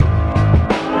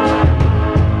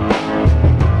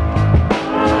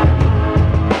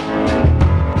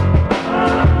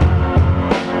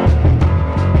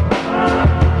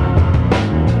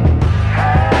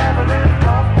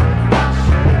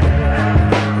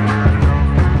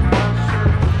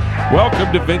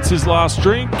Welcome to Vince's Last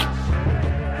Drink.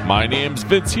 My name's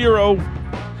Vince Hero.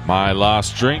 My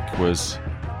last drink was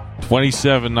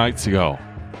 27 nights ago.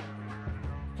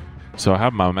 So I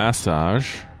had my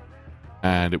massage,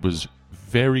 and it was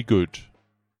very good.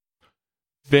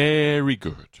 Very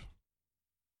good.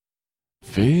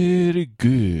 Very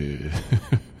good.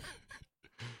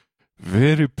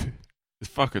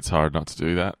 Fuck, it's hard not to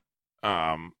do that.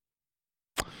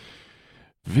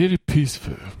 Very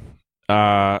peaceful.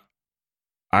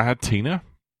 I had Tina.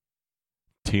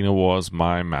 Tina was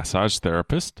my massage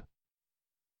therapist.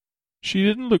 She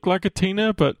didn't look like a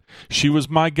Tina, but she was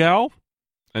my gal,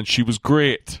 and she was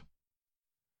great.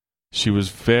 She was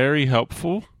very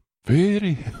helpful.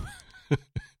 Very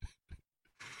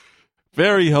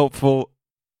helpful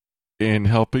in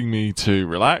helping me to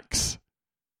relax.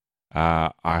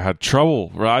 I had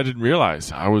trouble. I didn't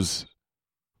realize. I was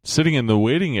sitting in the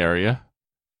waiting area,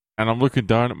 and I'm looking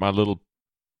down at my little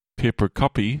paper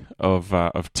copy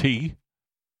of tea,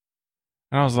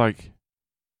 and I was like,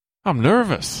 I'm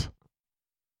nervous.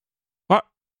 What?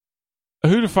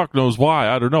 Who the fuck knows why?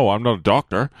 I don't know. I'm not a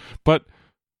doctor, but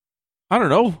I don't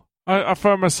know. I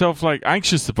found myself like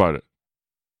anxious about it.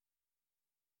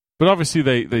 But obviously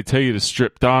they tell you to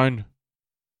strip down.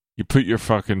 You put your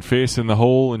fucking face in the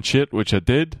hole and shit, which I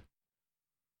did.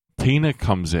 Tina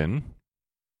comes in.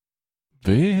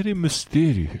 Very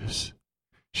mysterious.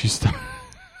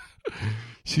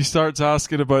 She starts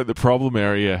asking about the problem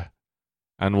area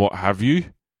and what have you.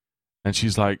 And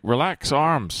she's like, relax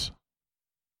arms.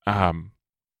 I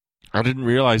didn't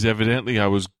realize, evidently, I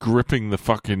was gripping the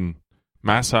fucking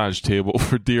massage table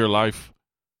for dear life.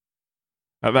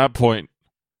 At that point,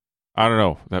 I don't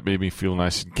know, that made me feel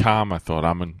nice and calm. I thought,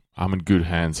 I'm in good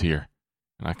hands here.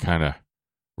 And I kind of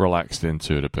relaxed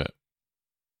into it a bit.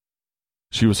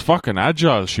 She was fucking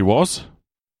agile, she was.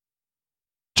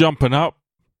 Jumping up,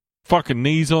 fucking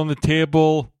knees on the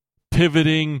table,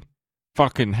 pivoting,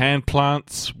 fucking hand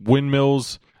plants,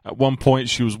 windmills. At one point,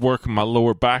 she was working my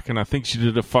lower back, and I think she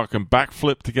did a fucking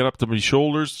backflip to get up to my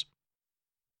shoulders.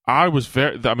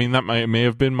 That may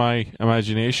have been my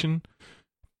imagination.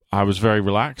 I was very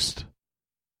relaxed.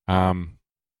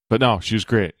 But no, she was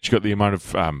great. She got the amount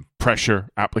of pressure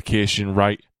application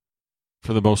right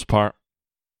for the most part,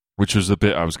 which was the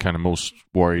bit I was kind of most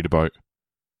worried about.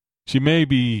 She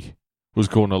maybe was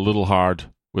going a little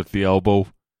hard with the elbow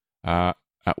at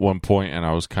one point, and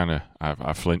I was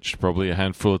I flinched probably a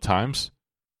handful of times.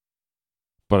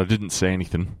 But I didn't say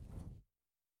anything.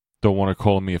 Don't want her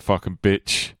calling me a fucking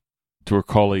bitch to her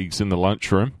colleagues in the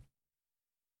lunchroom.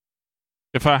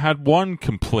 If I had one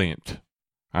complaint,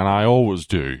 and I always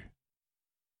do,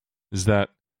 is that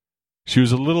she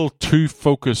was a little too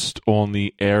focused on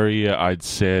the area I'd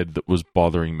said that was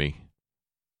bothering me.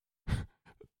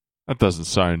 That doesn't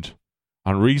sound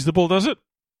unreasonable, does it?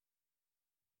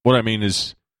 What I mean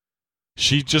is,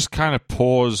 she just kind of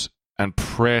pause and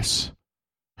press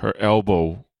her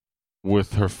elbow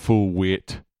with her full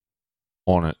weight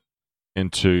on it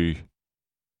into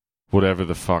whatever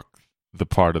the fuck the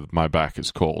part of my back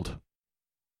is called.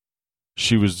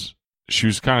 She was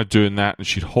kind of doing that, and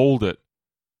she'd hold it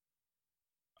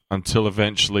until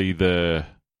eventually the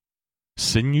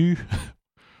sinew,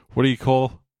 what do you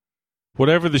call?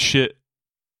 Whatever the shit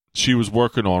she was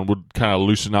working on would kind of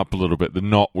loosen up a little bit. The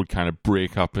knot would kind of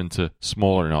break up into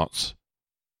smaller knots.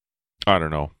 I don't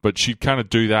know. But she'd kind of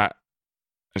do that,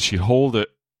 and she'd hold it,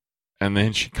 and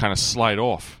then she'd kind of slide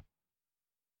off.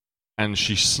 And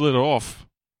she slid off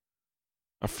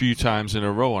a few times in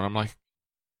a row, and I'm like,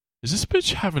 is this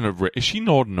bitch having a rest? Is she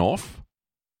nodding off?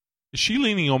 Is she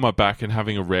leaning on my back and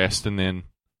having a rest, and then,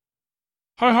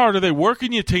 how hard are they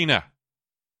working you, Tina?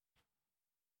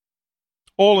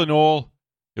 All in all,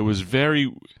 it was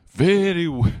very, very,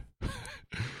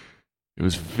 it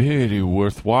was very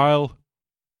worthwhile.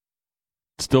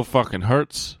 It still fucking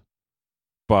hurts,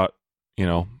 but, you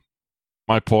know,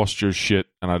 my posture's shit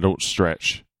and I don't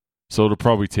stretch. So it'll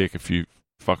probably take a few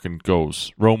fucking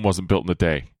goes. Rome wasn't built in a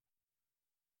day.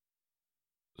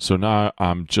 So now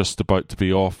I'm just about to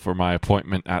be off for my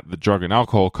appointment at the drug and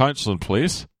alcohol counselling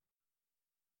place.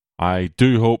 I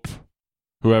do hope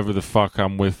whoever the fuck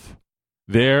I'm with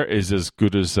there is as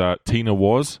good as Tina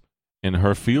was in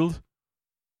her field.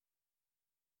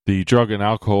 The drug and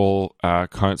alcohol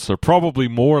counsellor probably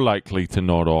more likely to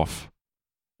nod off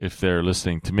if they're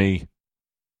listening to me.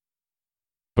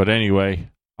 But anyway,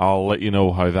 I'll let you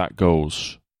know how that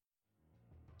goes.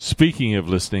 Speaking of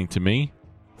listening to me,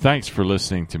 thanks for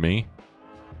listening to me.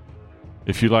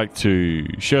 If you'd like to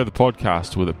share the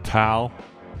podcast with a pal,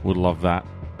 would love that.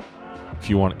 If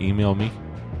you want to email me,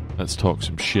 let's talk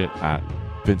some shit at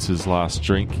Vince's Last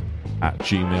Drink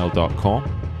gmail.com.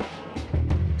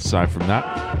 Aside from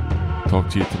that, talk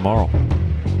to you tomorrow.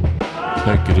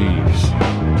 Take it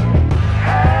easy.